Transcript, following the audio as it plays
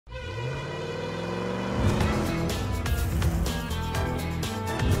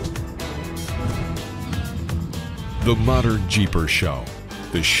The Modern Jeeper Show,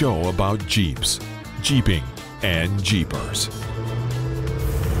 the show about Jeeps, Jeeping, and Jeepers.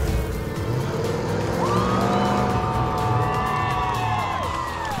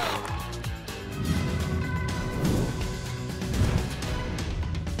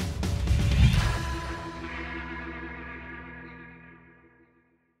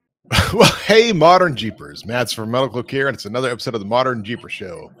 Well, hey, Modern Jeepers. Matt's from MetalCloak here, and it's another episode of the Modern Jeeper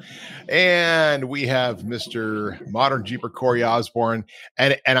Show. And we have Mr. Modern Jeeper Corey Osborne.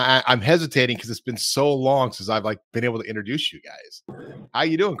 And I'm hesitating because it's been so long since I've been able to introduce you guys. How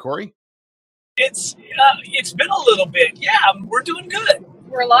you doing, Corey? It's been a little bit. Yeah, we're doing good.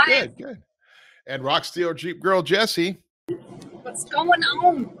 We're live. Good. And Rock Steel Jeep Girl Jessy. What's going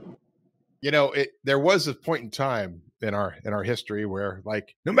on? You know, there was a point in time in our history where,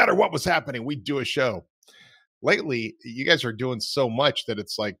 no matter what was happening, we'd do a show. Lately, you guys are doing so much that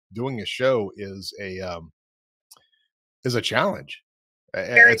it's like doing a show is a challenge.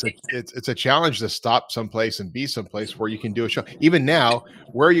 It's a challenge to stop someplace and be someplace where you can do a show. Even now,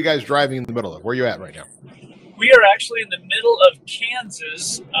 where are you guys driving in the middle of? Where are you at right now? We are actually in the middle of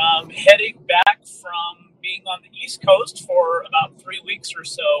Kansas, heading back from being on the East Coast for about 3 weeks or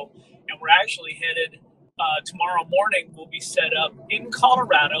so, and we're actually headed. Tomorrow morning, we'll be set up in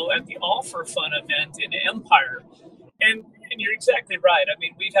Colorado at the All for Fun event in Empire. And you're exactly right. I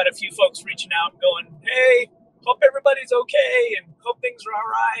mean, we've had a few folks reaching out going, hey, hope everybody's okay and hope things are all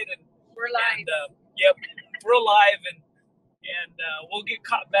right. And we're live. And, yep, we're alive. And we'll get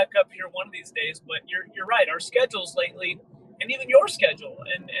caught back up here one of these days. But you're right. Our schedules lately, and even your schedule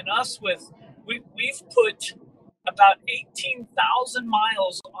and us we've put about 18,000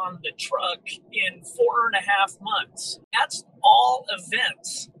 miles on the truck in 4.5 months. That's all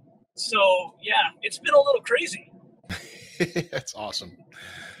events. So yeah, it's been a little crazy. That's awesome.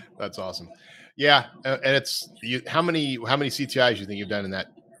 That's awesome. Yeah. And it's how many CTIs you think you've done in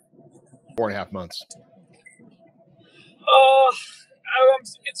that 4.5 months?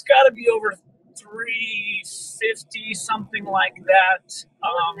 It's got to be over 350, something like that.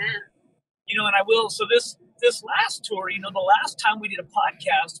 And I will. So this last tour, the last time we did a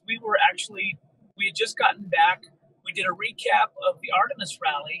podcast, we had just gotten back. We did a recap of the Artemis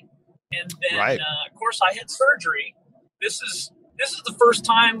rally, and then of course I had surgery. This is the first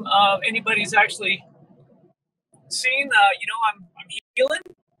time anybody's actually seen. I'm healing.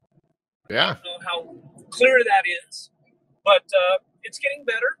 Yeah. I don't know how clear that is, but it's getting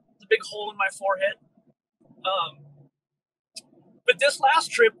better. It's a big hole in my forehead. But this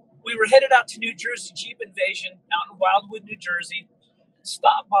last trip, we were headed out to New Jersey Jeep Invasion out in Wildwood, New Jersey.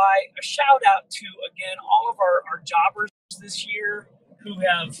 Stop by, a shout out to, again, all of our jobbers this year who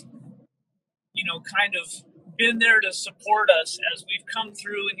have, kind of been there to support us as we've come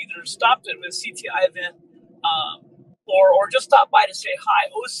through and either stopped at a CTI event or just stopped by to say hi.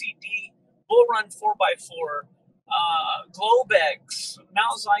 OCD, Bull Run 4x4, Globex,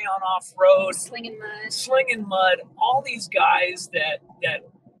 Mount Zion Off-Road, Slinging Mud, all these guys that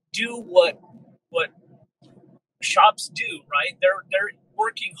do what shops do, right? They're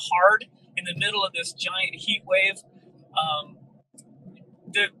working hard in the middle of this giant heat wave.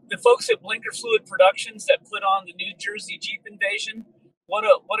 The folks at Blinker Fluid Productions that put on the New Jersey Jeep Invasion, what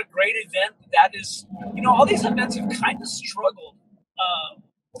a great event that is. All these events have kind of struggled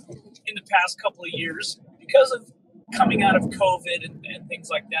in the past couple of years because of coming out of COVID and things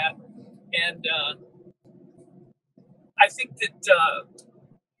like that. And I think that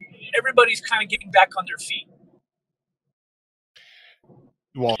everybody's kind of getting back on their feet.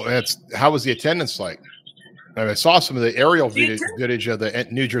 Well, how was the attendance like? I saw some of the aerial footage of the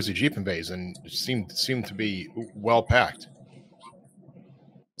New Jersey Jeep Invasion, and it seemed to be well packed.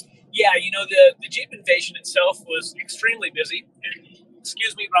 Yeah, the Jeep Invasion itself was extremely busy. And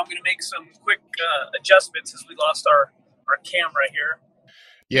excuse me, but I'm going to make some quick adjustments as we lost our camera here.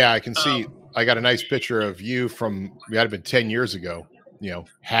 Yeah, I can see. I got a nice picture of you from it had been 10 years ago.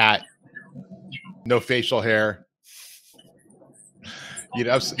 Hat, no facial hair. You need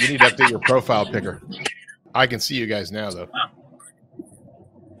to update your profile picker. I can see you guys now, though. Wow.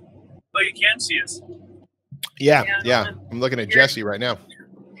 Well, you can see us. Yeah. I'm looking at Jessy right now.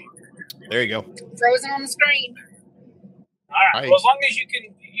 There you go. Frozen on the screen. All right. Well, as long as you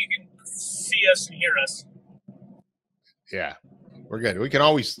can see us and hear us. Yeah, we're good. We can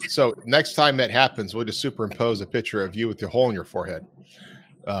always. So next time that happens, we'll just superimpose a picture of you with your hole in your forehead.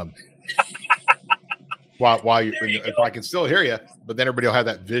 While you, if I can still hear you, but then everybody will have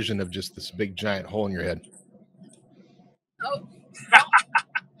that vision of just this big giant hole in your head. Oh.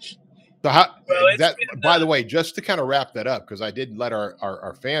 So by the way, just to kind of wrap that up, because I did let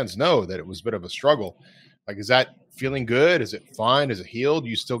our fans know that it was a bit of a struggle. Is that feeling good? Is it fine? Is it healed?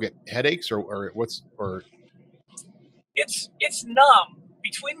 You still get headaches or what's or? It's numb.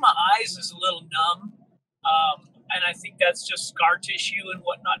 Between my eyes is a little numb. And I think that's just scar tissue and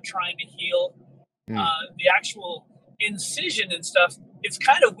whatnot trying to heal. The actual incision and stuff, it's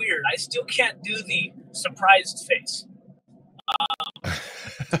kind of weird. I still can't do the surprised face.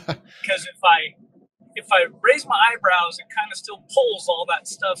 Because if I raise my eyebrows, it kind of still pulls all that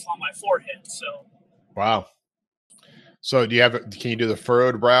stuff on my forehead. So wow. So can you do the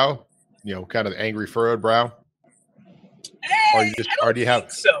furrowed brow? You know, kind of the angry furrowed brow? Hey, or do you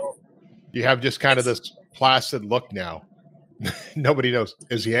have so? You have just kind of this placid look now. Nobody knows.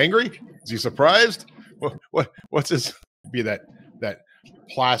 Is he angry? Is he surprised? What's his be that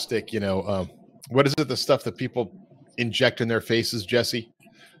plastic, what is it, the stuff that people inject in their faces, Jessy?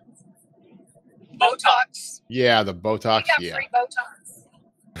 Botox. Yeah, the Botox. I got free Botox.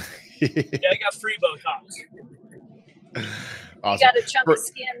 Yeah, I got free Botox. Awesome. He got a chunk of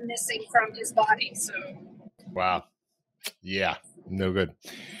skin missing from his body, so. Wow. Yeah, no good.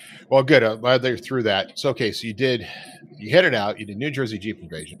 Well, good. I'm glad they're through that. So, okay, so you headed out. You did New Jersey Jeep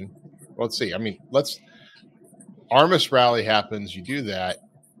Invasion. Well, let's see. I mean, Armis Rally happens. You do that.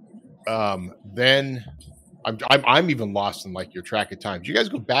 Then I'm even lost in like your track of time. Did you guys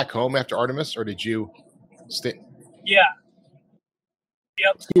go back home after Artemis, or did you stay? Yeah.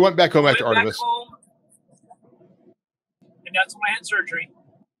 Yep. So you went back home after Artemis. Home, and that's when I had surgery.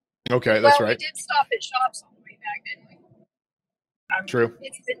 Okay, that's right. We did stop at shops on the way back, didn't we? True.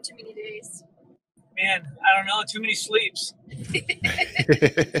 It's been too many days. Man, I don't know. Too many sleeps.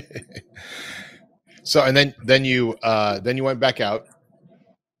 So, and then you went back out.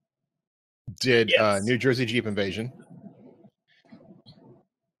 Did New Jersey Jeep Invasion?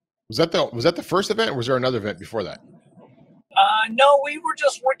 Was that the first event, or was there another event before that? No, we were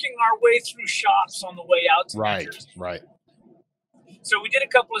just working our way through shops on the way out to New Jersey. Right. So we did a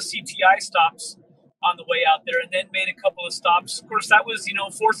couple of CTI stops on the way out there, and then made a couple of stops. Of course, that was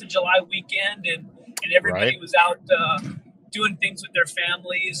 4th of July weekend, and everybody was out doing things with their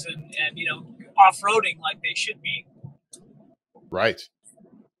families and off-roading like they should be. Right.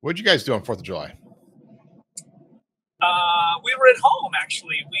 What did you guys do on 4th of July? We were at home,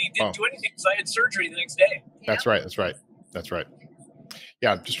 actually. We didn't do anything because I had surgery the next day. That's right.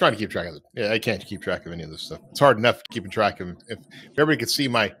 Yeah, I'm just trying to keep track of it. Yeah, I can't keep track of any of this stuff. It's hard enough keeping track of if everybody could see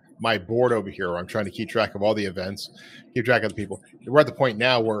my board over here where I'm trying to keep track of all the events, keep track of the people. We're at the point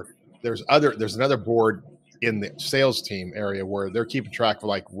now where there's another board in the sales team area where they're keeping track of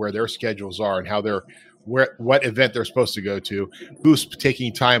like where their schedules are and how what event they're supposed to go to, who's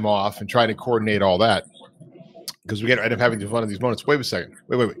taking time off, and trying to coordinate all that. Because we end up having one of these moments. Wait a second.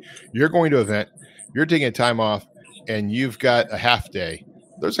 Wait. You're going to an event, you're taking time off, and you've got a half day.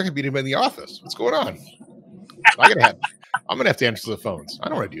 There's not going to be anybody in the office. What's going on? I'm going to have to answer the phones. I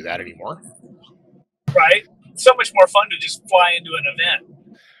don't want to do that anymore. Right. It's so much more fun to just fly into an event.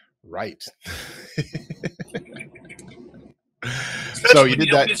 Right. So you did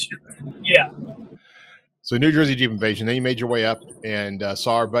that. Yeah. So New Jersey Jeep Invasion. Then you made your way up and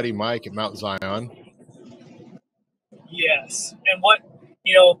saw our buddy Mike at Mount Zion. Yes. And what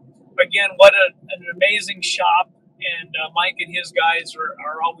an amazing shop. And Mike and his guys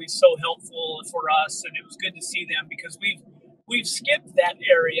are always so helpful for us, and it was good to see them because we've skipped that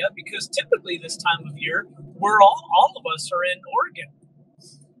area because typically this time of year we're all of us are in Oregon.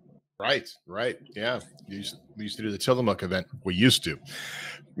 Right. Yeah, we used to do the Tillamook event. We used to.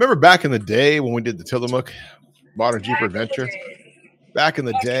 Remember back in the day when we did the Tillamook Modern Jeeper Adventure? Back in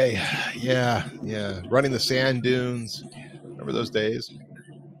the day, yeah. Running the sand dunes. Remember those days?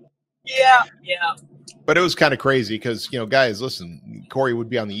 Yeah. But it was kind of crazy because, guys, listen, Corey would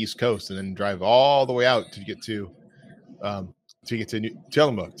be on the East Coast and then drive all the way out to get to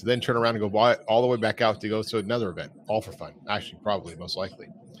Tillamook, to then turn around and go all the way back out to go to another event, all for fun. Actually, probably, most likely.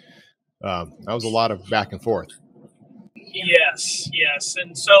 That was a lot of back and forth. Yes.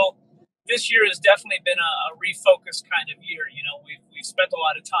 And so this year has definitely been a refocused kind of year. We've spent a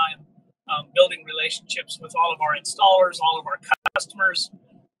lot of time building relationships with all of our installers, all of our customers.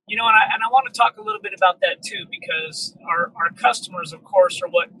 And I want to talk a little bit about that too, because our customers, of course, are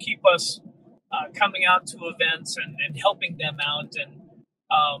what keep us coming out to events and helping them out. And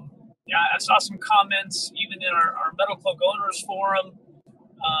I saw some comments even in our MetalCloak Owners Forum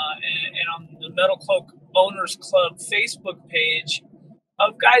and on the MetalCloak Owners Club Facebook page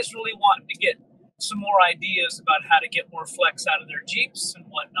of guys really wanting to get some more ideas about how to get more flex out of their Jeeps and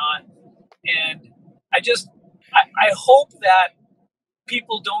whatnot. And I hope that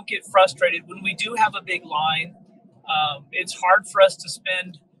people don't get frustrated when we do have a big line. It's hard for us to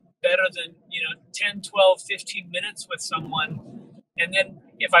spend better than, 10, 12, 15 minutes with someone. And then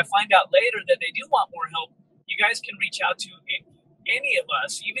if I find out later that they do want more help, you guys can reach out to any of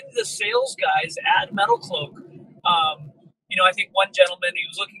us, even the sales guys at MetalCloak. I think one gentleman, he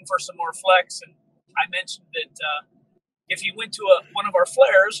was looking for some more flex, and I mentioned that if he went to one of our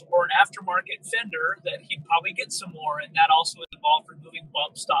flares or an aftermarket fender, that he'd probably get some more, and that also involved removing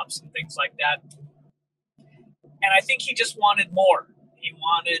bump stops and things like that. And I think he just wanted more. He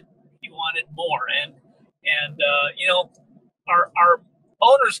wanted more, and our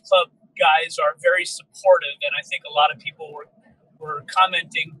owners club guys are very supportive, and I think a lot of people were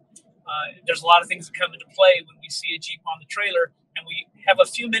commenting. There's a lot of things that come into play when we see a Jeep on the trailer, and we have a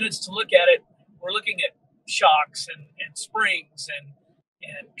few minutes to look at it. We're looking at shocks and springs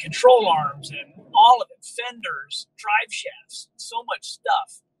and control arms and all of it, fenders, drive shafts, so much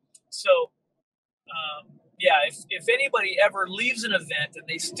stuff. So, if anybody ever leaves an event and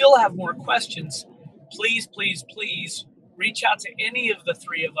they still have more questions, please, please, please reach out to any of the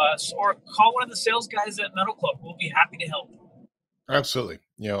three of us or call one of the sales guys at MetalCloak. We'll be happy to help. Absolutely.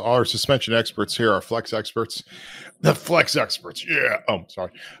 All our suspension experts here are flex experts. The flex experts. Yeah. Oh,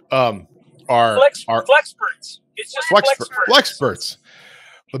 sorry. Our Flexperts. It's just Flexperts.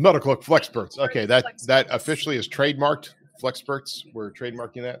 The MetalCloak Flexperts. Okay, that officially is trademarked. Flexperts. We're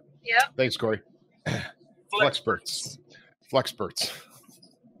trademarking that. Yeah. Thanks, Corey. Flexperts.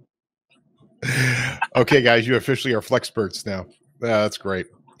 Okay, guys, you officially are Flexperts now. That's great.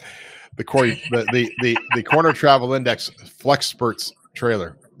 The Corey, the Corner Travel Index Flexperts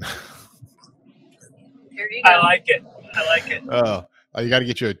trailer. There you go. I like it. Oh, you got to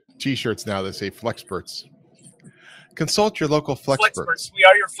get you T-shirts now that say Flexperts. Consult your local Flexperts. We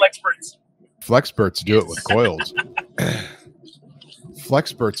are your Flexperts. Flexperts do it with coils.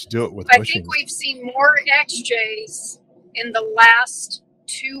 Flexperts do it with bushings. I think we've seen more XJs in the last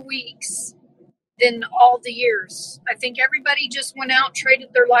 2 weeks than all the years. I think everybody just went out, traded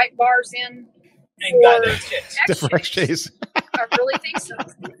their light bars in and got different XJs. I really think so.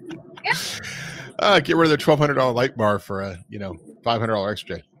 Yeah. Get rid of their $1,200 light bar for a $500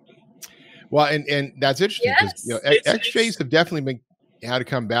 XJ. Well, and that's interesting because XJs have definitely had to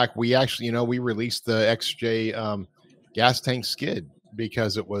come back. We actually, we released the XJ gas tank skid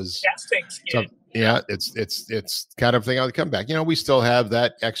because it was gas tank skid. It's kind of thing on the comeback. We still have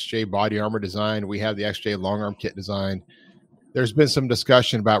that XJ body armor design. We have the XJ long arm kit design. There's been some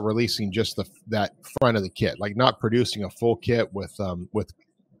discussion about releasing just that front of the kit, like not producing a full kit with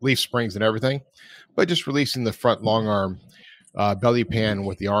leaf springs and everything, but just releasing the front long arm belly pan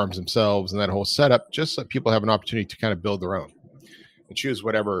with the arms themselves and that whole setup, just so people have an opportunity to kind of build their own and choose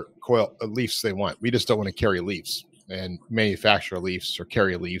whatever coil leafs they want. We just don't want to carry leafs and manufacture leafs or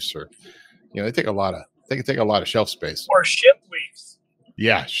carry leafs, or they can take a lot of shelf space or ship leafs.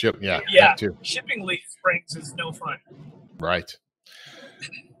 Yeah, that too. Shipping leaf springs is no fun. Right.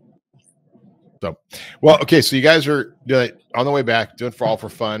 So, okay. So you guys are on the way back, doing for All for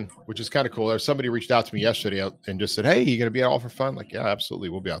Fun, which is kind of cool. There's somebody reached out to me yesterday and just said, "Hey, you going to be at All for Fun?" Like, yeah, absolutely,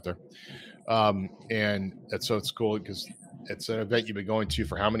 we'll be out there. And so it's cool because it's an event you've been going to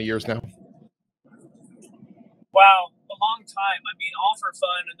for how many years now? Wow, a long time. I mean, All for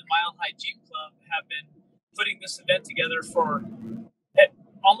Fun and the Mile High Jeep Club have been putting this event together for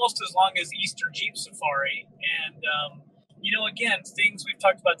almost as long as Easter Jeep Safari. And again, things we've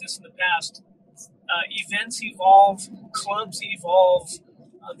talked about this in the past. Events evolve, clubs evolve,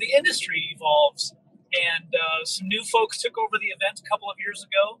 the industry evolves, and some new folks took over the event a couple of years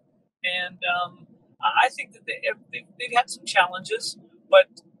ago, and I think that they've had some challenges, but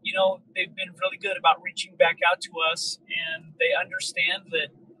they've been really good about reaching back out to us, and they understand that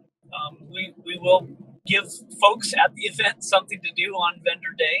we will give folks at the event something to do on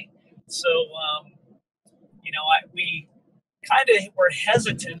vendor day. So we kind of were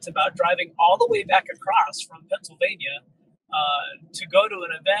hesitant about driving all the way back across from Pennsylvania to go to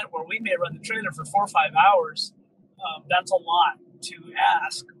an event where we may run the trailer for 4 or 5 hours. That's a lot to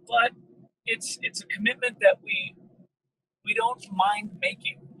ask, but it's a commitment that we don't mind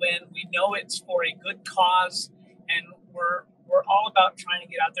making when we know it's for a good cause, and we're all about trying to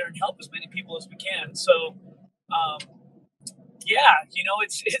get out there and help as many people as we can. So,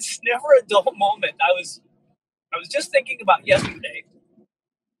 it's never a dull moment. I was just thinking about yesterday,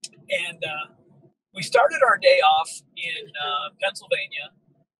 and we started our day off in Pennsylvania,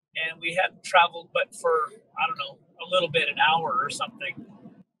 and we hadn't traveled but for, I don't know, a little bit, an hour or something.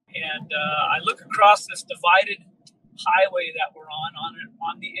 And I look across this divided highway that we're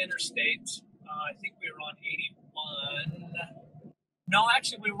on the interstate. I think we were on 81. No,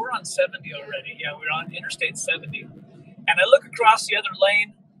 actually, we were on 70 already. Yeah, we were on Interstate 70. And I look across the other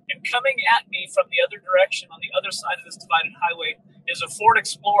lane, And coming at me from the other direction on the other side of this divided highway is a Ford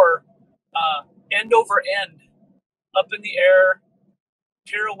Explorer, end over end, up in the air,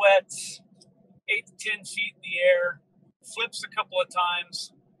 pirouettes, 8 to 10 feet in the air, flips a couple of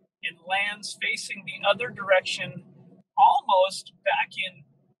times, and lands facing the other direction, almost back in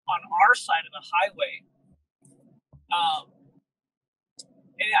on our side of the highway.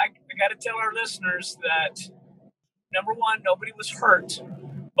 And I got to tell our listeners that, number one, nobody was hurt,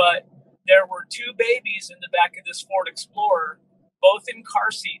 but there were 2 babies in the back of this Ford Explorer, both in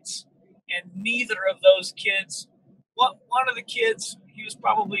car seats, and neither of those kids, one of the kids, he was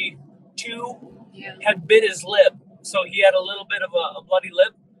probably 2, had bit his lip, so he had a little bit of a bloody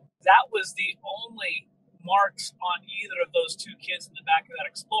lip. That was the only marks on either of those 2 kids in the back of that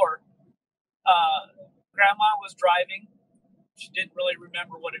Explorer. Grandma was driving. She didn't really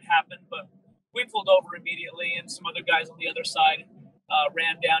remember what had happened, but we pulled over immediately, and some other guys on the other side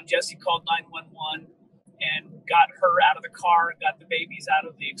ran down. Jessy called 911 and got her out of the car and got the babies out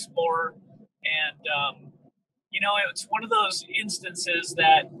of the Explorer. And, it's one of those instances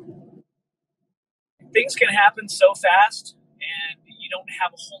that things can happen so fast, and you don't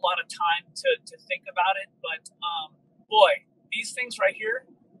have a whole lot of time to think about it. But, boy, these things right here,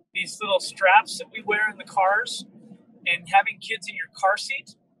 these little straps that we wear in the cars, and having kids in your car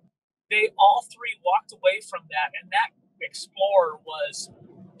seat, they all 3 walked away from that, and that Explorer was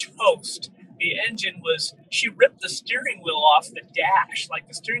toast. The engine was, she ripped the steering wheel off the dash, like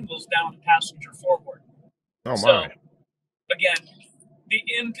the steering wheel's down on the passenger forward. Oh, my. So, again, the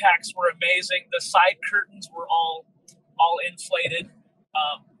impacts were amazing. The side curtains were all inflated,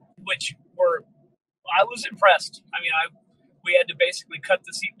 which were, I was impressed. I mean, we had to basically cut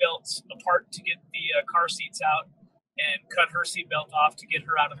the seat belts apart to get the car seats out, and cut her seatbelt off to get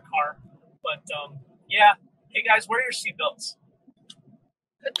her out of the car. But, yeah. Hey, guys, wear your seatbelts.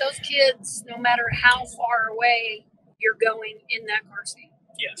 Put those kids, no matter how far away you're going, in that car seat.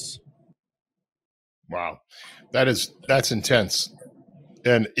 Yes. Wow. That's intense.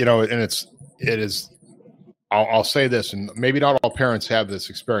 And, it is, I'll say this, and maybe not all parents have this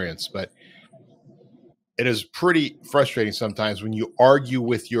experience, but it is pretty frustrating sometimes when you argue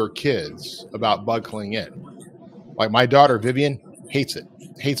with your kids about buckling in. Like my daughter, Vivian, hates it,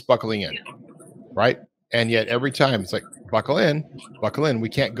 hates buckling in, right? And yet every time it's like, buckle in. We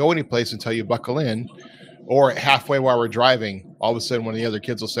can't go anyplace until you buckle in. Or halfway while we're driving, all of a sudden one of the other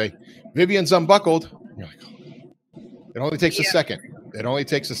kids will say, Vivian's unbuckled. You're like, it only takes a second. It only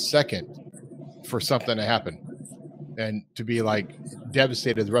takes a second for something to happen and to be like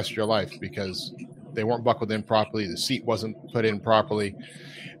devastated the rest of your life because they weren't buckled in properly. The seat wasn't put in properly.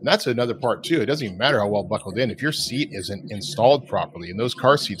 And that's another part too. It doesn't even matter how well buckled in. If your seat isn't installed properly, and those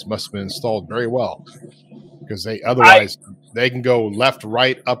car seats must have been installed very well, because otherwise they can go left,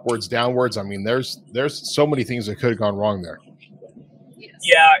 right, upwards, downwards. I mean, there's so many things that could have gone wrong there.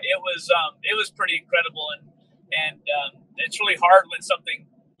 Yeah, it was pretty incredible, and it's really hard when something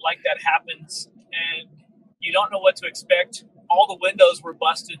like that happens, and you don't know what to expect. All the windows were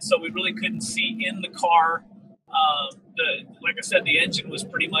busted, so we really couldn't see in the car. Like I said, the engine was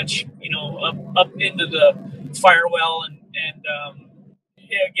pretty much, up into the firewall, and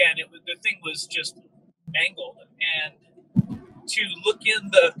again, the thing was just mangled. And to look in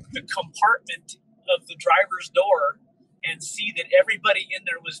the compartment of the driver's door and see that everybody in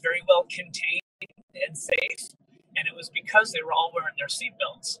there was very well contained and safe, and it was because they were all wearing their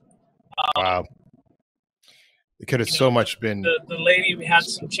seatbelts. Wow. It could have so much been. The lady had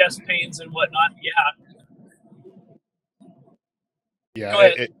some chest pains and whatnot. Yeah. Go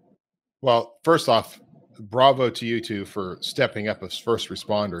ahead. Well, first off, bravo to you two for stepping up as first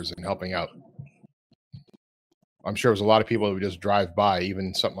responders and helping out. I'm sure there's a lot of people that would just drive by,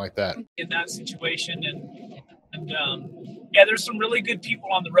 even something like that. In that situation, and yeah, there's some really good people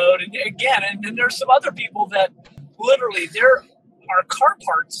on the road, and again, and then there's some other people that literally there are car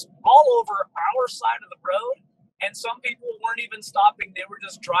parts all over our side of the road, and some people weren't even stopping; they were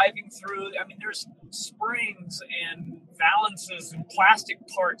just driving through. I mean, there's springs and valances and plastic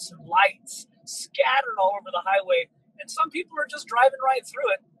parts and lights scattered all over the highway, and some people are just driving right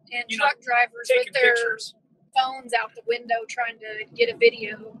through it. And truck drivers with their phones out the window trying to get a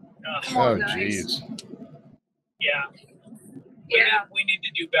video. Come on, guys. Geez. Yeah. We need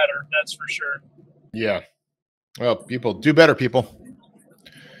to do better. That's for sure. Yeah. Well, people do better. People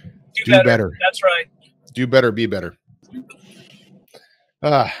do better. That's right. Do better. Be better.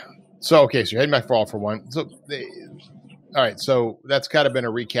 So you're heading back for one. So, all right. So that's kind of been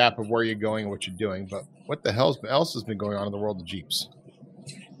a recap of where you're going and what you're doing. But what the hell else has been going on in the world of Jeeps?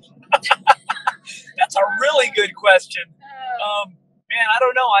 That's a really good question. Man, I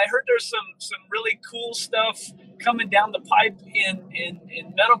don't know. I heard there's some really cool stuff coming down the pipe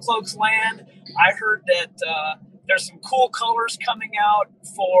in MetalCloak's land. I heard that there's some cool colors coming out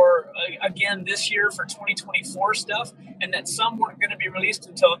for again this year for 2024 stuff, and that some weren't going to be released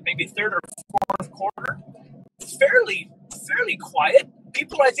until maybe third or fourth quarter. Fairly quiet.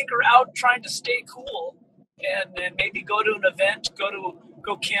 People, I think, are out trying to stay cool and maybe go to an event,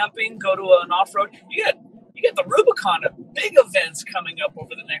 go camping, go to an off road. You get the Rubicon of big events coming up over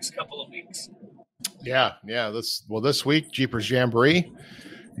the next couple of weeks. Yeah. This week Jeepers Jamboree.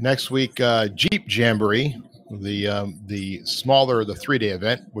 Next week Jeep Jamboree, the smaller, the 3-day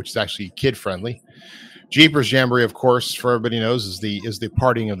event, which is actually kid friendly. Jeepers Jamboree, of course, for everybody knows, is the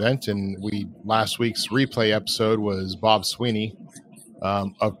partying event, and last week's replay episode was Bob Sweeney,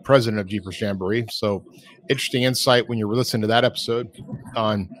 of president of Jeepers Jamboree. So interesting insight when you're listening to that episode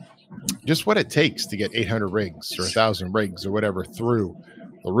on just what it takes to get 800 rigs or 1,000 rigs or whatever through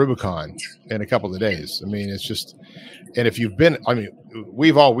the Rubicon in a couple of days. I mean, it's just, and if you've been, I mean,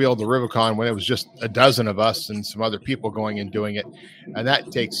 we've all wheeled the Rubicon when it was just a dozen of us and some other people going and doing it, and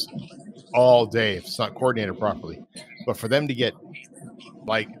that takes all day if it's not coordinated properly. But for them to get,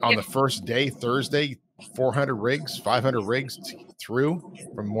 like, on the first day, Thursday, 400 rigs, 500 rigs through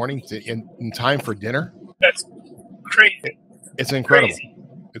from morning to in time for dinner, that's crazy. It's incredible. Crazy.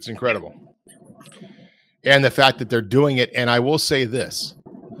 It's incredible. And the fact that they're doing it, and I will say this,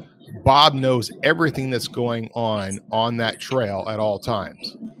 Bob knows everything that's going on that trail at all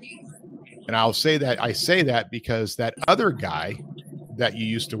times. And I'll say that, I say that because that other guy that you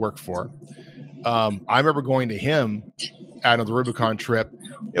used to work for, I remember going to him out of the Rubicon trip.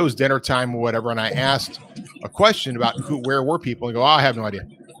 It was dinner time or whatever, and I asked a question about where were people, and go, oh, I have no idea.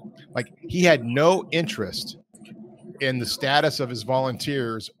 Like, he had no interest in the status of his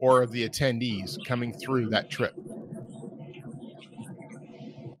volunteers or of the attendees coming through that trip.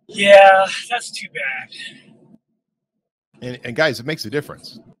 Yeah, that's too bad. And guys, it makes a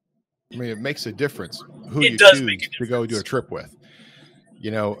difference. I mean, it makes a difference who It you does choose make a to go do a trip with.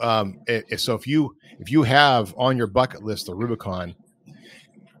 You know, so if you have on your bucket list the Rubicon,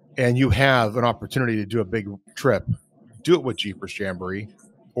 and you have an opportunity to do a big trip, do it with Jeepers Jamboree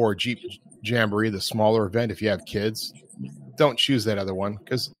or Jeep Jamboree, the smaller event. If you have kids, don't choose that other one,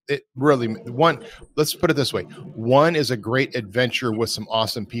 because it really, let's put it this way. One is a great adventure with some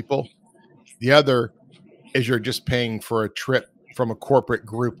awesome people. The other is you're just paying for a trip from a corporate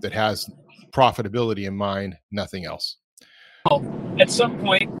group that has profitability in mind, nothing else. At some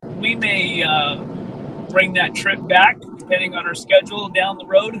point, we may bring that trip back, depending on our schedule down the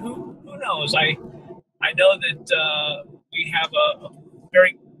road. Who knows? I know that we have a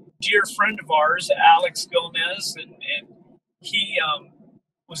very dear friend of ours, Alex Gomez, and he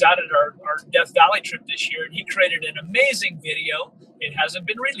was out at our Death Valley trip this year, and he created an amazing video. It hasn't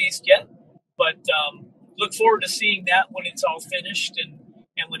been released yet, but look forward to seeing that when it's all finished and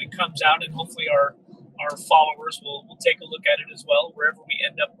when it comes out, and hopefully our followers will take a look at it as well, wherever we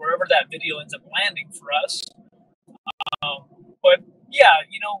end up, wherever that video ends up landing for us. But yeah,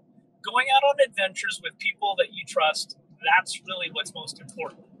 going out on adventures with people that you trust, that's really what's most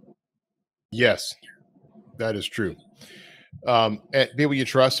important. Yes, that is true. And people you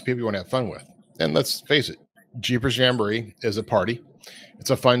trust, people you want to have fun with. And let's face it, Jeepers Jamboree is a party. It's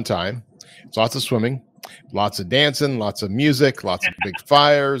a fun time. It's lots of swimming, lots of dancing, lots of music, lots of big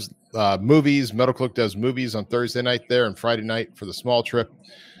fires, movies. MetalCloak does movies on Thursday night there, and Friday night for the small trip.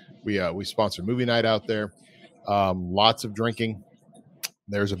 We sponsor movie night out there. Lots of drinking.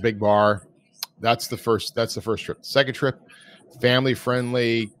 There's a big bar. That's the first trip. Second trip, family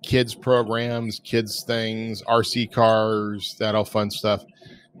friendly, kids programs, kids things, RC cars, that all fun stuff.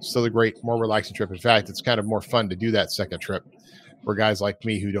 Still a great, more relaxing trip. In fact, it's kind of more fun to do that second trip for guys like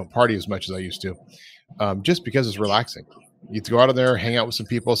me who don't party as much as I used to, just because it's relaxing. You get to go out of there, hang out with some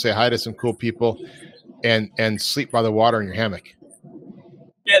people, say hi to some cool people, and sleep by the water in your hammock.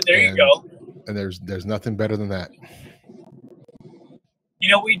 Yeah, you go. And there's nothing better than that.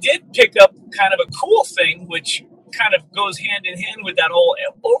 We did pick up kind of a cool thing, which kind of goes hand in hand with that whole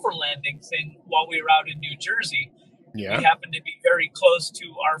overlanding thing while we were out in New Jersey. Yeah. We happened to be very close to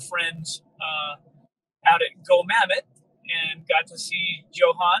our friends out at GoMammut and got to see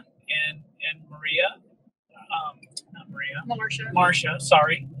Johan and Maria. Not Maria. Marsha,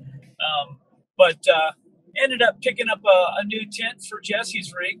 sorry. But ended up picking up a new tent for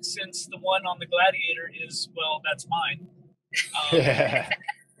Jessy's rig, since the one on the Gladiator is, well, that's mine.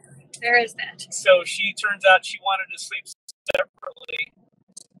 There is that. So she turns out she wanted to sleep separately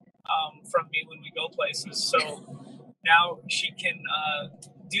from me when we go places. So now she can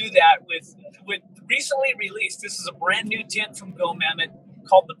do that with recently released. This is a brand new tint from GoMammut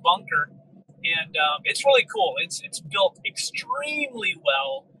called the Bunker, and it's really cool. It's built extremely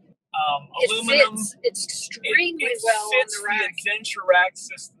well. Aluminum. It's extremely well on the rack. The Adventure Rack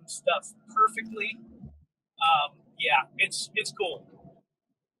system stuff perfectly. Yeah, it's cool.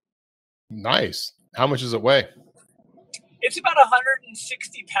 Nice. How much does it weigh? It's about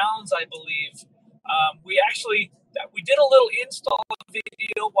 160 pounds, I believe. We did a little install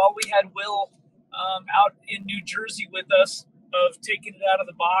video while we had Will out in New Jersey with us of taking it out of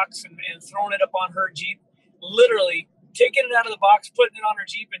the box and throwing it up on her Jeep. Literally taking it out of the box, putting it on her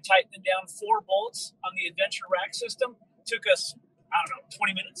Jeep, and tightening down 4 bolts on the Adventure Rack system. Took us, I don't know,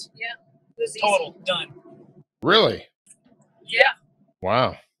 20 minutes. Yeah. It was total. easy. Done. Really? Yeah.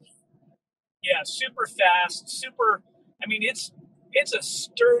 Wow. Yeah, super fast, super. I mean, it's a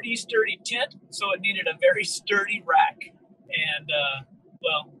sturdy tint, so it needed a very sturdy rack. And,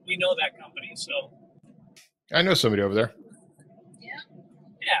 well, we know that company, so. I know somebody over there.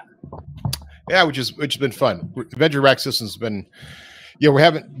 Yeah. Yeah, which has been fun. Adventure Rack Systems has been, we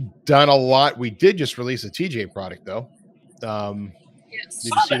haven't done a lot. We did just release a TJ product, though. Yes.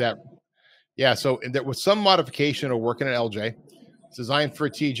 Did you see that? Yeah, so there was some modification of working at LJ. It's designed for a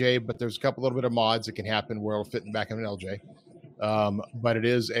TJ, but there's a little bit of mods that can happen where it'll fit in back in an LJ. But it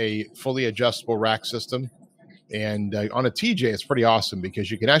is a fully adjustable rack system. And on a TJ, it's pretty awesome because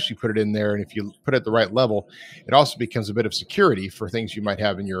you can actually put it in there. And if you put it at the right level, it also becomes a bit of security for things you might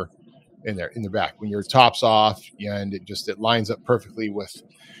have in the back. When your top's off and it lines up perfectly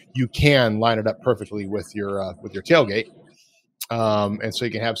you can line it up perfectly with your tailgate. And so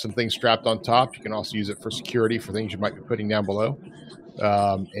you can have some things strapped on top. You can also use it for security for things you might be putting down below.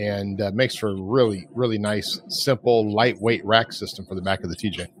 And makes for a really, really nice, simple, lightweight rack system for the back of the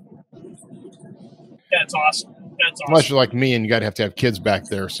TJ. That's awesome. Unless you're like me and you got to have kids back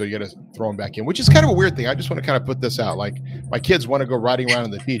there, so you got to throw them back in, which is kind of a weird thing. I just want to kind of put this out. Like, my kids want to go riding around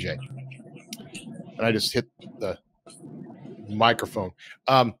in the TJ. And I just hit the microphone.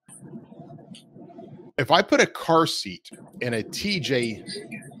 If I put a car seat in a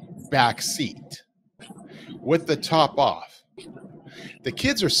TJ back seat with the top off, the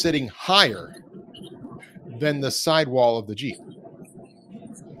kids are sitting higher than the sidewall of the Jeep.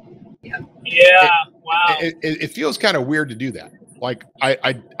 Yeah, wow. It feels kind of weird to do that. Like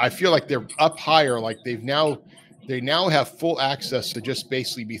I feel like they're up higher, like they now have full access to just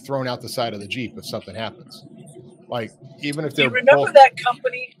basically be thrown out the side of the Jeep if something happins. Like, even if they're you remember that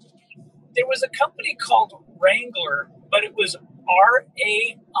company? There was a company called Wrangler, but it was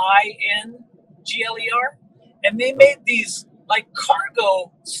RAINGLER, and they made these like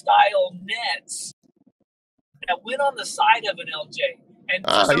cargo style nets that went on the side of an LJ. And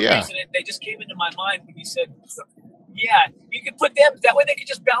for some reason, they just came into my mind when you said, yeah, you could put them, that way they could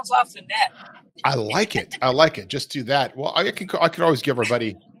just bounce off the net. I like it. Just do that. Well, I could always give our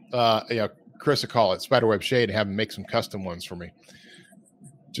buddy, Chris a call at SpiderWebShade and have him make some custom ones for me.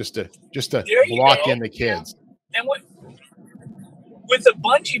 Just to block in the kids. Yeah. And with the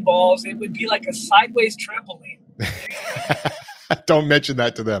bungee balls, it would be like a sideways trampoline. Don't mention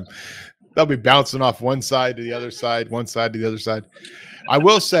that to them. They'll be bouncing off one side to the other side, one side to the other side. I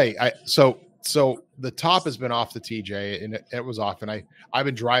will say, so the top has been off the TJ, and it was off, and I've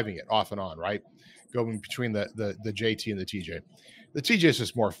been driving it off and on, right, going between the JT and the TJ. The TJ is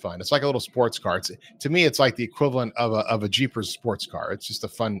just more fun. It's like a little sports car. To me, it's like the equivalent of a Jeepers sports car. It's just a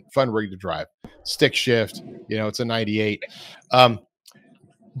fun rig to drive. Stick shift, it's a 98.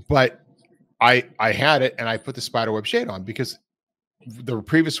 But I had it, and I put the SpiderWebShade on because the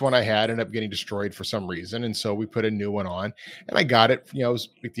previous one I had ended up getting destroyed for some reason. And so we put a new one on, and I got it, it was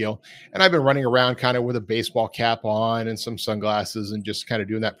a big deal. And I've been running around kind of with a baseball cap on and some sunglasses and just kind of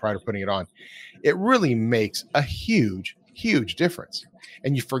doing that prior to putting it on. It really makes a huge, huge difference.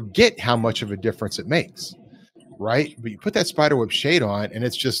 And you forget how much of a difference it makes, right? But you put that SpiderWebShade on, and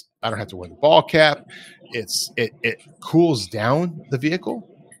it's just, I don't have to wear the ball cap. It cools down the vehicle.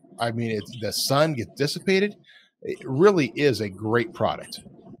 I mean, the sun gets dissipated. It really is a great product.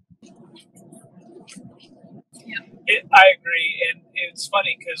 I agree, and it's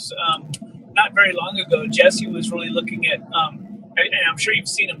funny because not very long ago, Jessy was really looking at, and I'm sure you've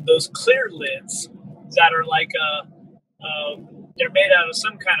seen them, those clear lids that are like they're made out of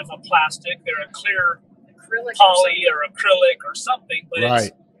some kind of a plastic. They're a clear acrylic poly or acrylic or something, but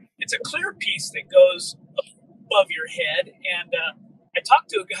right. It's a clear piece that goes above your head. And I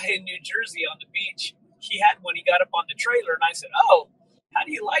talked to a guy in New Jersey on the beach. He had one. He got up on the trailer, and I said, "Oh, how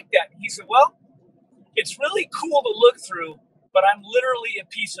do you like that?" And he said, "Well, it's really cool to look through, but I'm literally a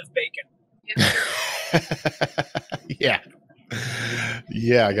piece of bacon." Yeah.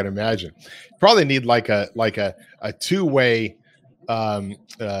 Yeah, I can imagine. Probably need like a two-way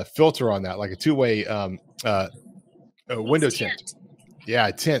filter on that, like a two-way window tint. Yeah,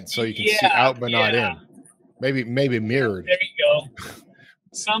 a tint so you can see out but not in. Maybe mirrored. There you go.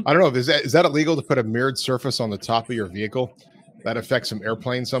 I don't know. Is that illegal to put a mirrored surface on the top of your vehicle? That affects some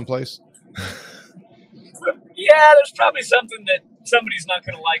airplane someplace. Yeah, there's probably something that somebody's not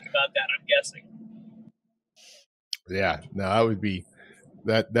going to like about that, I'm guessing. Yeah, no, that would be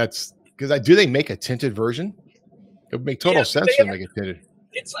that's because do they make a tinted version? It would make total sense to make it tinted.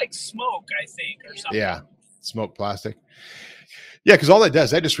 It's like smoke, I think, or something. Yeah, smoke plastic. Yeah, because all that does,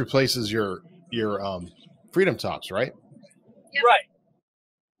 that just replaces your Freedom Tops, right? Yep. Right.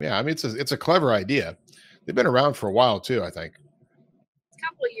 Yeah, I mean it's a clever idea. They've been around for a while too, I think. A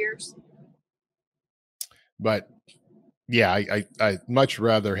couple of years. But yeah, I much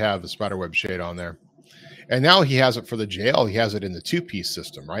rather have the SpiderWebShade on there. And now he has it for the JL. He has it in the two-piece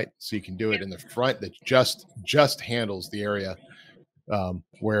system, right? So you can do it in the front that just handles the area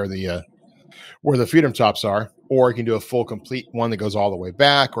where the Freedom Tops are, or you can do a full complete one that goes all the way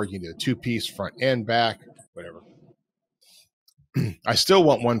back, or you can do a two-piece front and back, whatever. I still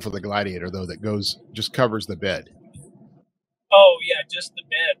want one for the Gladiator though that just covers the bed. Oh yeah, just the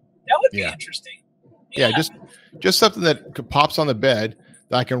bed. That would be interesting. Yeah, just something that pops on the bed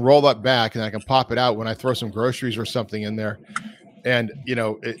that I can roll up back and I can pop it out when I throw some groceries or something in there. And you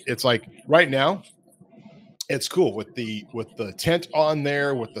know, it's like right now, it's cool with the tent on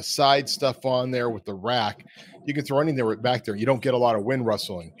there, with the side stuff on there, with the rack. You can throw anything back there. You don't get a lot of wind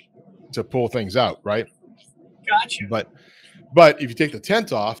rustling to pull things out, right? Gotcha. But if you take the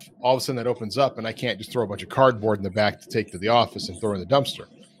tent off, all of a sudden that opens up, and I can't just throw a bunch of cardboard in the back to take to the office and throw in the dumpster.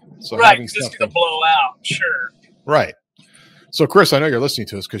 So having it's just going to blow out, sure. Right. So, Chris, I know you're listening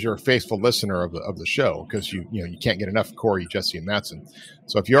to us because you're a faithful listener of the show because you can't get enough of Corey, Jesse, and Mattson.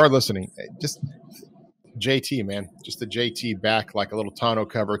 So if you are listening, just JT, man, just a JT back, like a little tonneau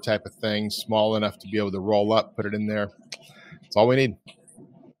cover type of thing, small enough to be able to roll up, put it in there. That's all we need.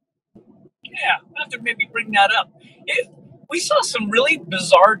 Yeah, I have to maybe bring that up. We saw some really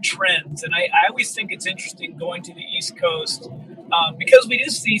bizarre trends, and I always think it's interesting going to the East Coast because we do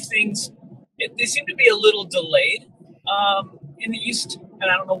see things. They seem to be a little delayed in the East,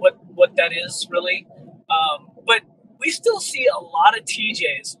 and I don't know what that is really. But we still see a lot of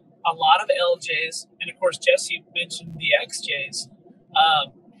TJs, a lot of LJs, and of course Jesse mentioned the XJs.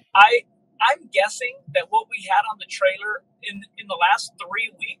 I'm guessing that what we had on the trailer in the last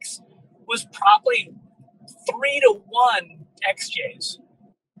 3 weeks was probably 3-to-1 XJs.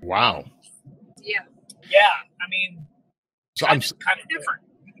 Wow. Yeah. Yeah. I mean, so kind of different.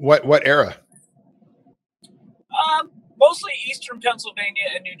 What era? Mostly Eastern Pennsylvania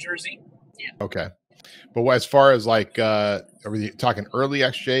and New Jersey. Yeah. Okay. But as far as like, are we talking early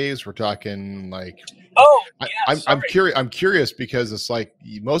XJs? We're talking like. Oh, yeah. I'm curious because it's like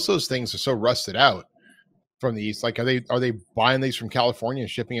most of those things are so rusted out from the East. Like, are they buying these from California and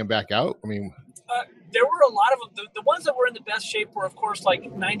shipping them back out? I mean, there were a lot of them. The ones that were in the best shape were, of course, like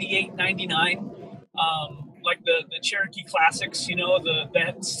 98, 99, like the Cherokee Classics. You know,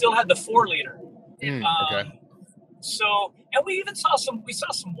 that still had the 4-liter. Okay. So, and we even saw some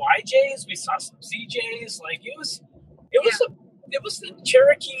YJs, we saw some ZJs. Like it was the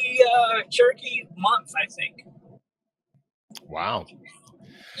Cherokee month, I think. Wow.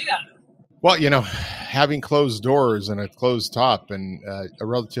 Yeah. Well, having closed doors and a closed top and a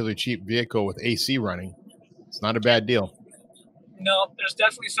relatively cheap vehicle with AC running, it's not a bad deal. No, there's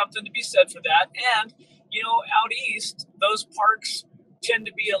definitely something to be said for that. And, out east, those parks tend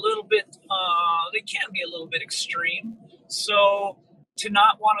to be a little bit, they can be a little bit extreme. So to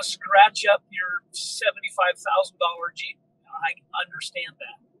not want to scratch up your $75,000 Jeep, I understand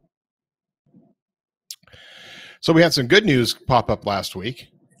that. So we had some good news pop up last week.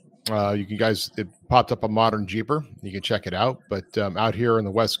 It popped up on ModernJeeper. You can check it out. But out here on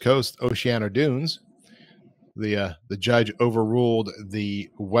the West Coast, Oceano Dunes, the judge overruled the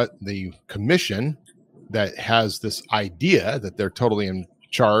commission that has this idea that they're totally in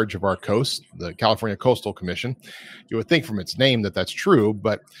charge of our coast, the California Coastal Commission. You would think from its name that that's true,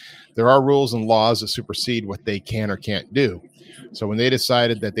 but there are rules and laws that supersede what they can or can't do. So when they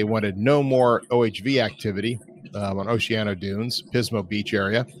decided that they wanted no more OHV activity on Oceano Dunes, Pismo Beach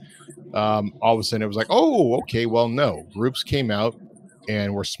area, all of a sudden it was like, oh, okay, well, no. Groups came out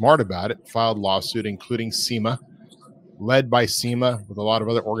and were smart about it, filed lawsuit, including SEMA, led by SEMA with a lot of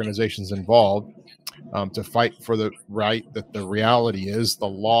other organizations involved, to fight for the right that the reality is the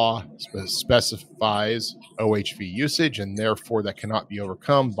law specifies OHV usage, and therefore that cannot be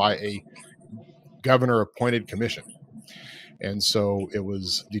overcome by a governor-appointed commission. And so it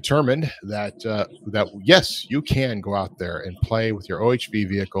was determined that yes, you can go out there and play with your OHV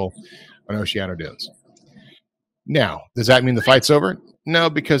vehicle on Oceano Dunes. Now, does that mean the fight's over? No,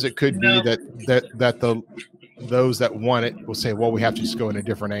 because it could be that those that want it will say, well, we have to just go in a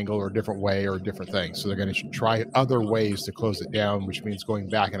different angle or a different way or a different thing. So they're going to try other ways to close it down, which means going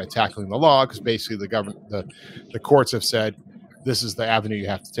back and tackling the law, because basically the courts have said this is the avenue you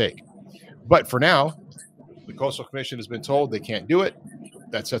have to take. But for now, the Coastal Commission has been told they can't do it.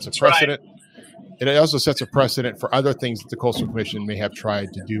 That sets a precedent. Right. It also sets a precedent for other things that the Coastal Commission may have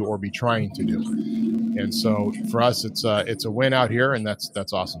tried to do or be trying to do. And so for us, it's a win out here, and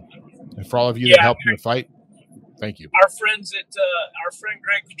that's awesome. And for all of you that helped in the fight, thank you. Our friends at our friend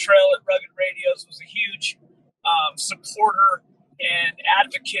Greg Cottrell at Rugged Radios was a huge supporter and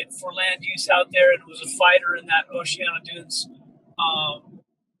advocate for land use out there, and was a fighter in that Oceano Dunes,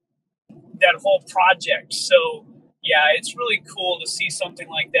 that whole project. So yeah, it's really cool to see something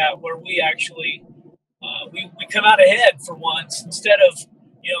like that where we actually we come out ahead for once, instead of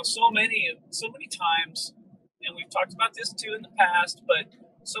so many times, and we've talked about this too in the past, but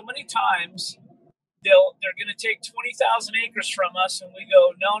so many times they're going to take 20,000 acres from us, and we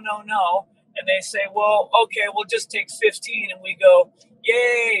go no, and they say, well, okay, we'll just take 15, and we go,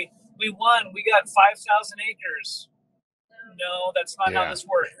 yay, we won, we got 5,000 acres. No, that's not how this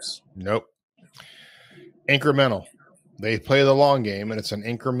works. Nope. Incremental. They play the long game, and it's an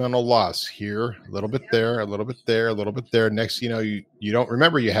incremental loss here, a little bit there, a little bit there, a little bit there. Next, you don't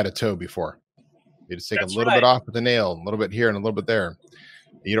remember you had a toe before. You just take a little bit off with the nail, a little bit here and a little bit there.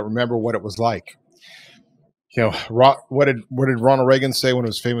 You don't remember what it was like. What did Ronald Reagan say? One of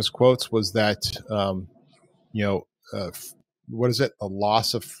his famous quotes was that, what is it? The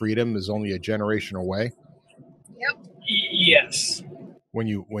loss of freedom is only a generation away. Yep. Yes. When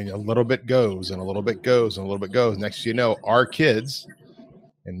a little bit goes and a little bit goes and a little bit goes, next you know, our kids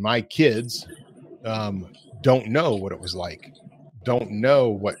and my kids don't know what it was like, don't know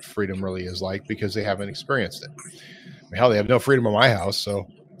what freedom really is like, because they haven't experienced it. Hell, they have no freedom in my house, so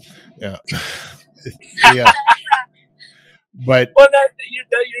yeah. Yeah. But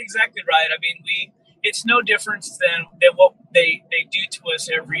you're exactly right. I mean, it's no different than what they do to us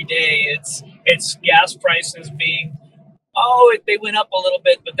every day. It's gas prices being, they went up a little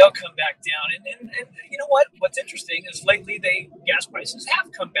bit, but they'll come back down. And you know what? What's interesting is lately gas prices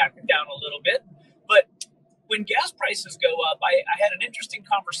have come back down a little bit. But when gas prices go up, I had an interesting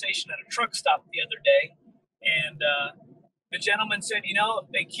conversation at a truck stop the other day, and the gentleman said,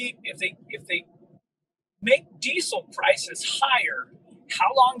 if they make diesel prices higher, how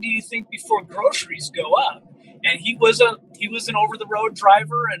long do you think before groceries go up? And he was an over the road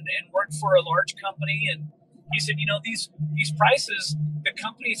driver and worked for a large company, and he said, these prices, the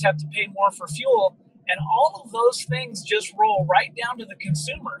companies have to pay more for fuel, and all of those things just roll right down to the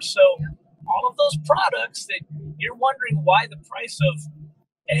consumer. So all of those products that you're wondering why the price of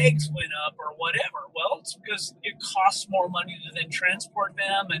eggs went up or whatever, well, it's because it costs more money to then transport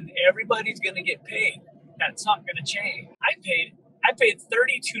them, and everybody's going to get paid. That's not going to change. I paid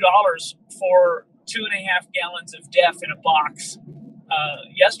 $32 for 2.5 gallons of DEF in a box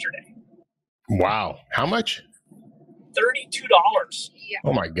yesterday. Wow. How much? $32. Yeah.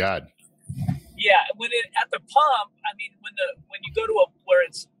 Oh my God. Yeah. At the pump, I mean, when you go to where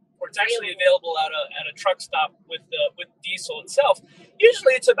it's actually available at a truck stop with diesel itself,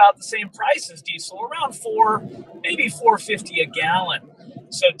 usually it's about the same price as diesel, around maybe $4.50 a gallon.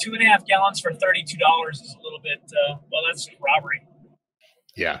 So 2.5 gallons for $32 is a little bit, that's robbery.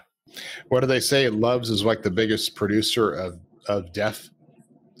 Yeah. What do they say? Love's is like the biggest producer of DEF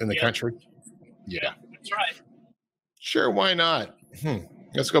in the country. Yeah. That's right. Sure. Why not?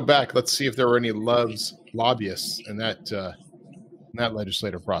 Let's go back. Let's see if there were any Love's lobbyists in that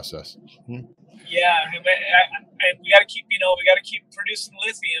legislative process. Yeah. And we got to keep producing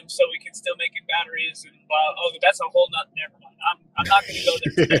lithium so we can still make batteries. And that's a whole nother. Never mind. I'm not going to go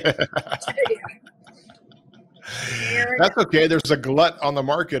there. That's okay. There's a glut on the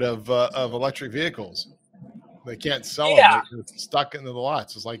market of electric vehicles. They can't sell them. They're stuck in the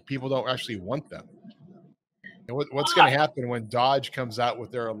lots. It's like people don't actually want them. And what's going to happen when Dodge comes out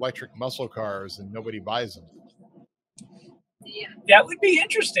with their electric muscle cars and nobody buys them? Yeah, that would be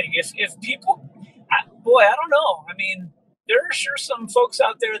interesting. If people, I don't know. I mean, there are sure some folks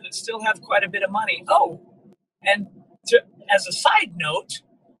out there that still have quite a bit of money. And as a side note,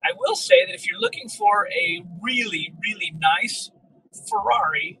 I will say that if you're looking for a really, really nice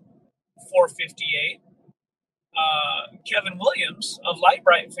Ferrari 458, Kevin Williams of Light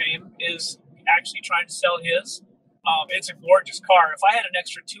Bright fame is actually trying to sell his. It's a gorgeous car. If I had an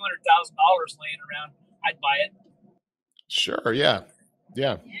extra $200,000 laying around, I'd buy it. Sure. Yeah.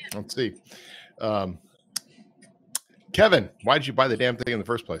 Yeah. Let's see. Kevin, why did you buy the damn thing in the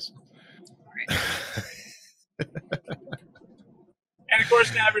first place? And of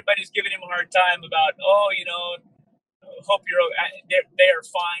course, now everybody's giving him a hard time about, oh, you know, hope you're. They are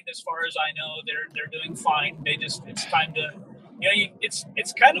fine as far as I know. They're doing fine. They just, it's time to, you know,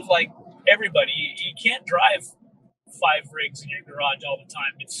 it's kind of like everybody. You can't drive 5 rigs in your garage all the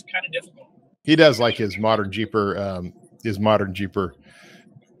time. It's kind of difficult. He does like his ModernJeeper,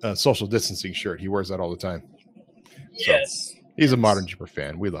 social distancing shirt. He wears that all the time. So Yes, he's a ModernJeeper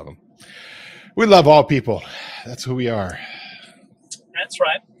fan. We love him. We love all people. That's who we are. that's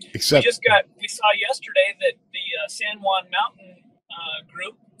right. Except We saw yesterday that the San Juan Mountain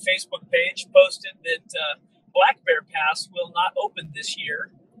group Facebook page posted that Black Bear Pass will not open this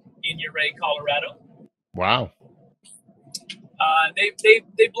year in Ouray, Colorado. wow.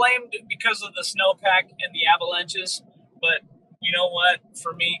 They blamed because of the snowpack and the avalanches, but you know what?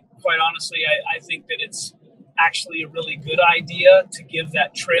 For me, quite honestly, I think that it's actually a really good idea to give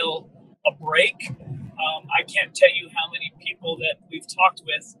that trail a break. I can't tell you how many people that we've talked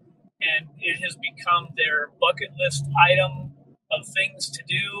with, and it has become their bucket list item of things to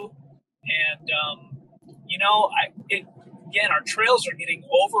do. And you know, again, our trails are getting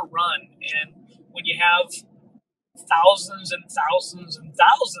overrun, and when you have thousands and thousands and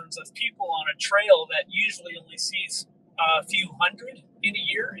thousands of people on a trail that usually only sees a few hundred in a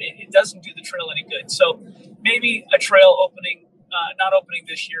year, it doesn't do the trail any good. So maybe a trail opening, not opening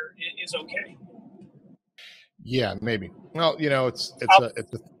this year, is okay. Yeah, maybe. Well, you know, it's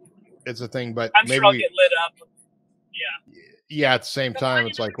a thing, but I'm maybe sure I'll get lit up. Yeah. Yeah. At the same time,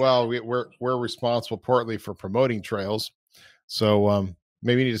 it's like, well, we're responsible partly for promoting trails, so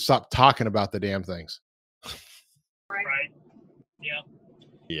maybe we need to stop talking about the damn things. Right.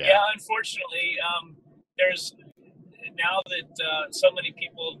 Yeah. Unfortunately, there's now that so many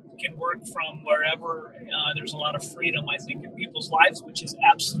people can work from wherever. There's a lot of freedom, I think, in people's lives, which is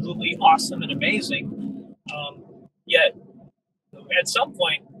absolutely awesome and amazing. Yet, at some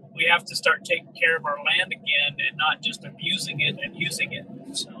point, we have to start taking care of our land again and not just abusing it and using it.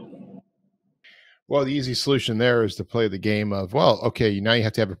 So, well, the easy solution there is to play the game of, well, okay, now you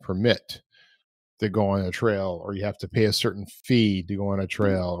have to have a permit to go on a trail, or you have to pay a certain fee to go on a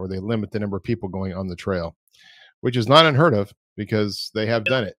trail, or they limit the number of people going on the trail, which is not unheard of because they have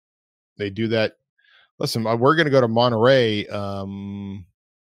done it. They do that. Listen, we're going to go to Monterey.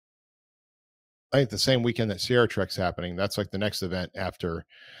 I think the same weekend that Sierra Trek's happening. That's like the next event after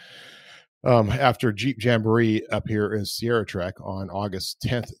Jeep Jamboree up here in Sierra Trek on August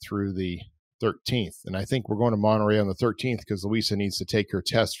 10th through the 13th. And I think we're going to Monterey on the 13th because Louisa needs to take her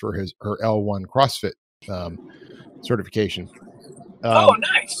test for her L1 CrossFit certification. oh,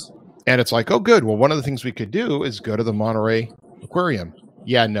 nice. And it's like, oh, good. Well, one of the things we could do is go to the Monterey Aquarium.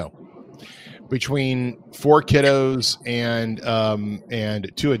 Yeah, no. Between 4 kiddos and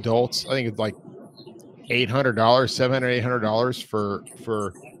 2 adults, I think it's like $800, $700, $800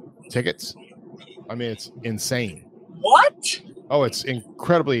 for tickets. I mean, it's insane. What? Oh, it's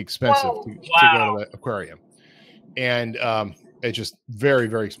incredibly expensive to go to the aquarium. And it's just very,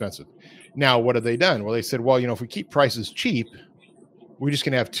 very expensive. Now, what have they done? Well, they said, well, you know, if we keep prices cheap, we're just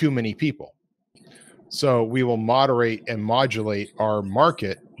going to have too many people. So we will moderate and modulate our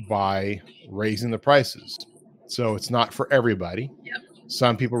market by raising the prices. So it's not for everybody. Yep.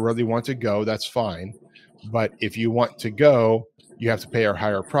 Some people really want to go. That's fine. But if you want to go, you have to pay a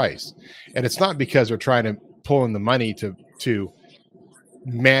higher price. And it's not because they're trying to pull in the money to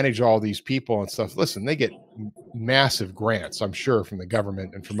manage all these people and stuff. Listen, they get massive grants, I'm sure, from the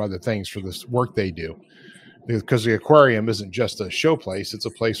government and from other things for this work they do. Because the aquarium isn't just a show place. It's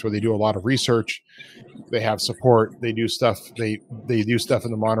a place where they do a lot of research. They have support. They do stuff. They do stuff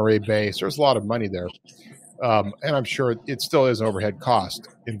in the Monterey Bay. So there's a lot of money there. And I'm sure it still is an overhead cost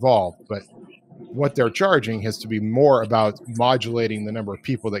involved. But what they're charging has to be more about modulating the number of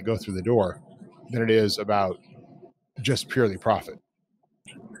people that go through the door than it is about just purely profit.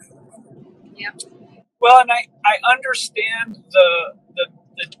 Yep. Well, and I understand the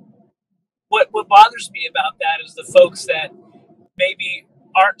what bothers me about that is the folks that maybe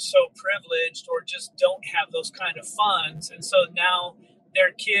aren't so privileged or just don't have those kind of funds, and so now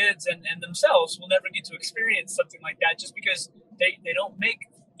their kids and themselves will never get to experience something like that just because they don't make,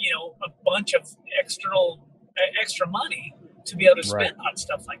 you know, a bunch of extra money to be able to spend on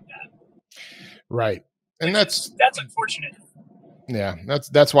stuff like that. Right. And that's unfortunate. Yeah,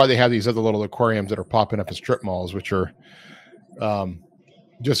 that's why they have these other little aquariums that are popping up in strip malls, which are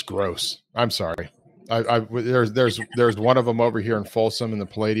just gross. I'm sorry. There's one of them over here in Folsom in the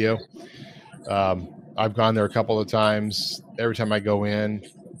Palladio. I've gone there a couple of times. Every time I go in,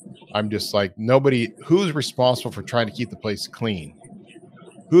 I'm just like, nobody. Who's responsible for trying to keep the place clean?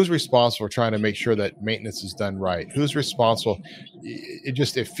 Who's responsible for trying to make sure that maintenance is done right? Who's responsible?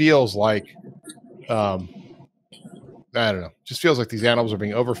 It feels like, I don't know. Just feels like these animals are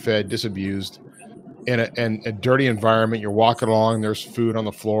being overfed, disabused, in a dirty environment. You're walking along, there's food on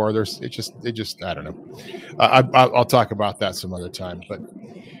the floor. It just I don't know. I'll talk about that some other time, but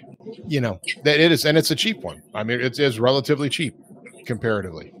that it is, and it's a cheap one. I mean, it is relatively cheap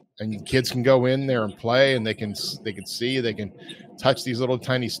comparatively, and kids can go in there and play, and they can see, they can touch these little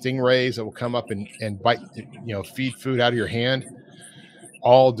tiny stingrays that will come up and bite, feed food out of your hand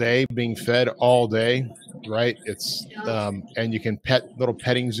all day, being fed all day, right? It's and you can pet little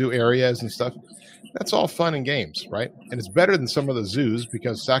petting zoo areas and stuff. That's all fun and games, right? And it's better than some of the zoos,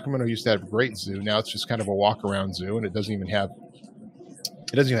 because Sacramento used to have a great zoo. Now it's just kind of a walk around zoo, and it doesn't even have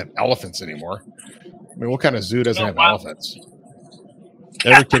elephants anymore. I mean, what kind of zoo doesn't have elephants?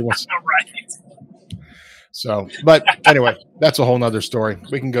 Every kid wants. Right. So, but anyway, that's a whole nother story.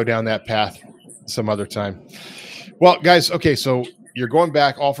 We can go down that path some other time. Well, guys, okay, so you're going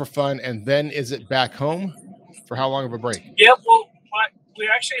back all for fun, and then is it back home for how long of a break? Yeah, well,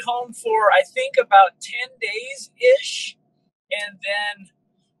 we're actually home for, I think, about 10 days-ish, and then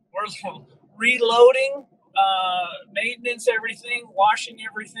we're reloading, maintenance, everything, washing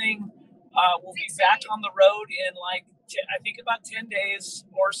everything. We'll be back on the road in I think about 10 days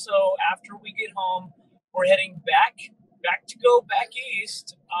or so after we get home. We're heading back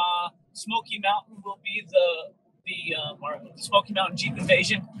east. Smoky Mountain will be our Smoky Mountain Jeep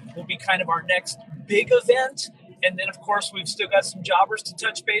Invasion will be kind of our next big event. And then, of course, we've still got some jobbers to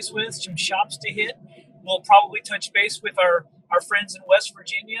touch base with, some shops to hit. We'll probably touch base with our friends in West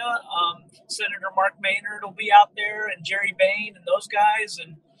Virginia. Senator Mark Maynard will be out there, and Jerry Bain and those guys.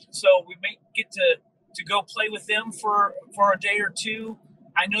 And so we may get to go play with them for a day or two.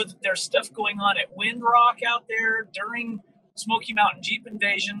 I know that there's stuff going on at Windrock out there during Smoky Mountain Jeep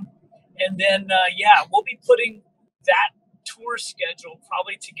Invasion. And then, we'll be putting that tour schedule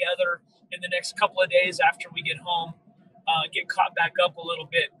probably together in the next couple of days after we get home, get caught back up a little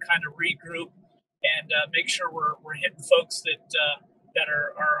bit, kind of regroup, and make sure we're hitting folks that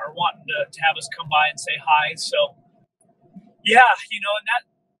are wanting to have us come by and say hi. So, and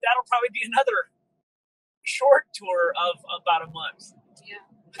that'll probably be another short tour of about a month. Yeah.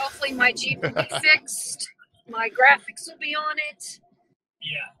 Hopefully my Jeep will be fixed. My graphics will be on it.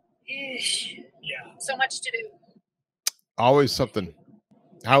 Yeah. Ish. Yeah. So much to do. Always something.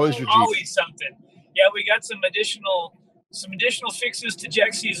 How is your Jeep? Always something. Yeah, we got some additional fixes to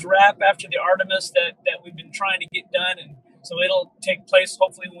Jessy's wrap after the Artemis that we've been trying to get done, and so it'll take place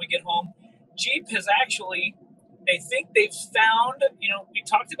hopefully when we get home. Jeep has actually, I think they've found, we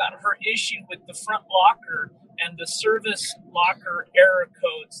talked about her issue with the front locker and the service locker error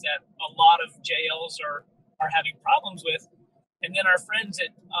codes that a lot of JLs are having problems with. And then our friends at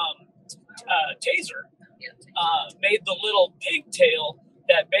Taser made the little pigtail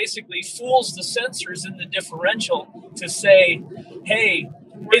that basically fools the sensors in the differential to say, hey,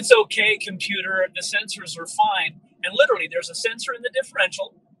 it's okay, computer, the sensors are fine. And literally, there's a sensor in the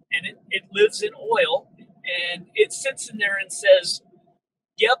differential, and it lives in oil, and it sits in there and says,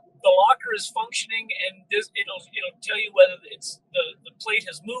 yep, the locker is functioning, and it'll tell you whether it's the plate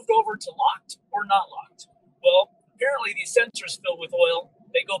has moved over to locked or not locked. Well, apparently these sensors fill with oil,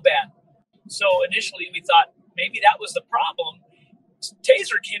 they go bad. So initially we thought maybe that was the problem.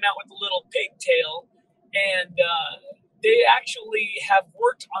 Taser came out with a little pigtail, and they actually have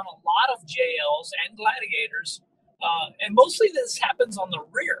worked on a lot of JLs and Gladiators, and mostly this happens on the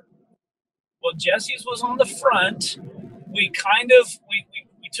rear. Well, Jessy's was on the front. We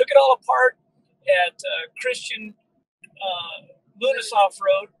we took it all apart at Christian Lunas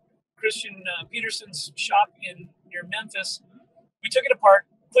Off-Road, Christian Peterson's shop near Memphis. We took it apart,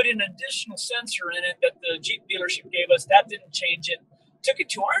 put an additional sensor in it that the Jeep dealership gave us. That didn't change it. Took it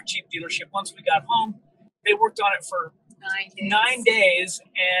to our Jeep dealership once we got home. They worked on it for 9 days.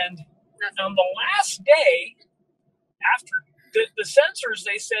 And on the last day, after the sensors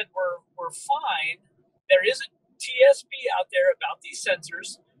they said were fine, there is a TSB out there about these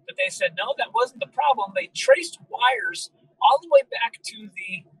sensors, but they said, no, that wasn't the problem. They traced wires all the way back to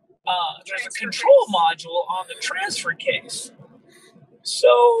there's a control module on the transfer case.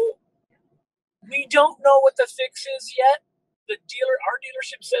 So we don't know what the fix is yet. Our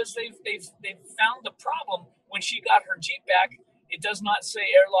dealership says they've found the problem. When she got her Jeep back, it does not say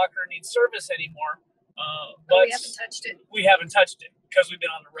air locker needs service anymore. But we haven't touched it. We haven't touched it because we've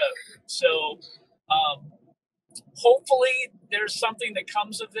been on the road. So hopefully there's something that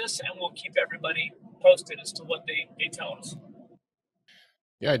comes of this, and we'll keep everybody posted as to what they tell us.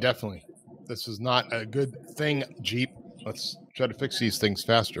 Yeah, definitely. This is not a good thing, Jeep. Let's try to fix these things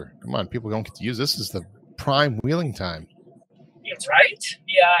faster. Come on, people don't get to use this. Is the prime wheeling time. That's right.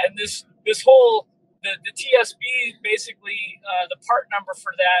 Yeah, and this whole the TSB basically the part number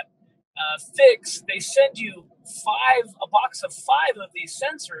for that fix. They send you a box of 5 of these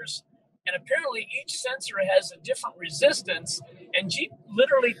sensors, and apparently each sensor has a different resistance. And Jeep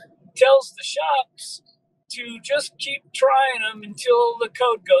literally tells the shops to just keep trying them until the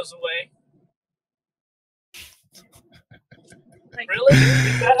code goes away. Really?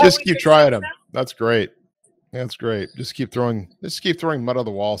 Just keep trying them. That's great. That's great. Just keep throwing mud on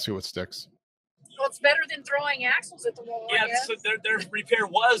the wall, see what sticks. Well, it's better than throwing axles at the wall. Yeah, so their repair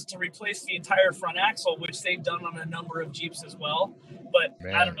was to replace the entire front axle, which they've done on a number of Jeeps as well. But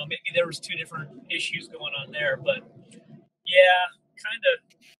man, I don't know, maybe there was 2 different issues going on there. But yeah, kind of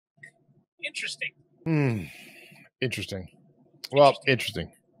interesting. Interesting. Well,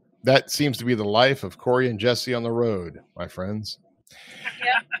 interesting. That seems to be the life of Corey and Jessy on the road, my friends.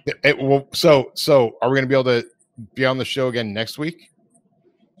 Yeah. So are we going to be able to be on the show again next week?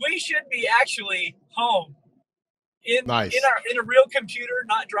 We should be actually home in a real computer,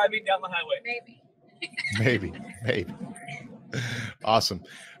 not driving down the highway. Maybe. Awesome.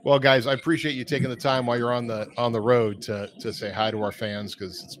 Well, guys, I appreciate you taking the time while you're on the road to say hi to our fans,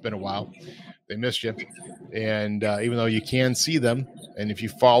 because it's been a while. They missed you, and even though you can see them, and if you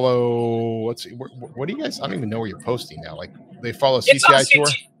follow, let's see, what do you guys? I don't even know where you're posting now. Like, they follow CTI Tour.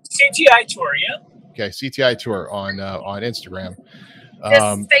 CTI Tour, yeah. Okay, CTI Tour on Instagram.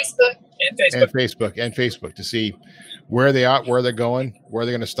 Facebook and Facebook to see where they are, where they're going, where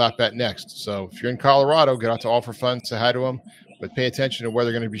they're going to stop at next. So if you're in Colorado, get out to All for Fun, say hi to them, but pay attention to where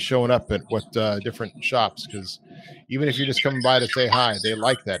they're going to be showing up at what different shops, because even if you're just coming by to say hi, they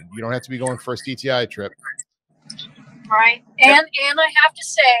like that. You don't have to be going for a CTI trip. Right. And I have to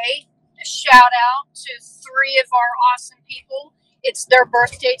say a shout out to 3 of our awesome people. It's their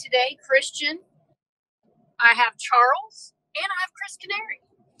birthday today. Christian, I have Charles, and I have Chris Canary.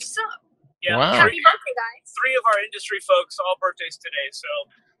 So, yeah, wow. Happy birthday, guys. 3 of our industry folks, all birthdays today. So,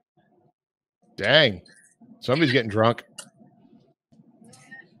 dang, somebody's getting drunk.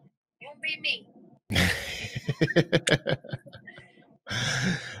 Won't be me.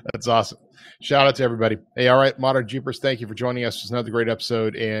 That's awesome. Shout out to everybody. Hey, all right, Modern Jeepers, thank you for joining us. It's another great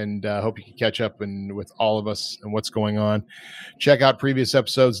episode, and hope you can catch up with all of us and what's going on. Check out previous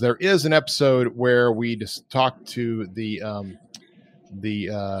episodes. There is an episode where we just talked to the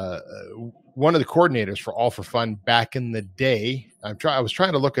one of the coordinators for All for Fun back in the day. I was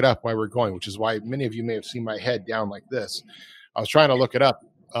trying to look it up while we were going, which is why many of you may have seen my head down like this. I was trying to look it up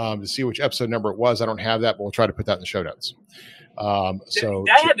to see which episode number it was. I don't have that, but we'll try to put that in the show notes. So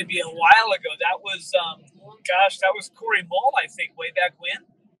that had to be a while ago. That was, that was Corey Mull, I think, way back when.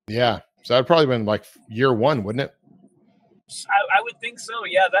 Yeah. So that'd probably been like year 1, wouldn't it? I would think so.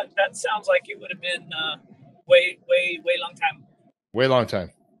 Yeah. That sounds like it would have been way long time. Way long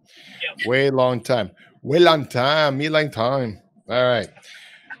time. Yeah. Way long time. Way long time. Me long time. All right.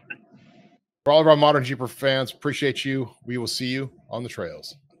 For all of our Modern Jeeper fans, appreciate you. We will see you on the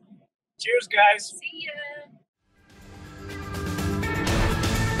trails. Cheers, guys. See ya.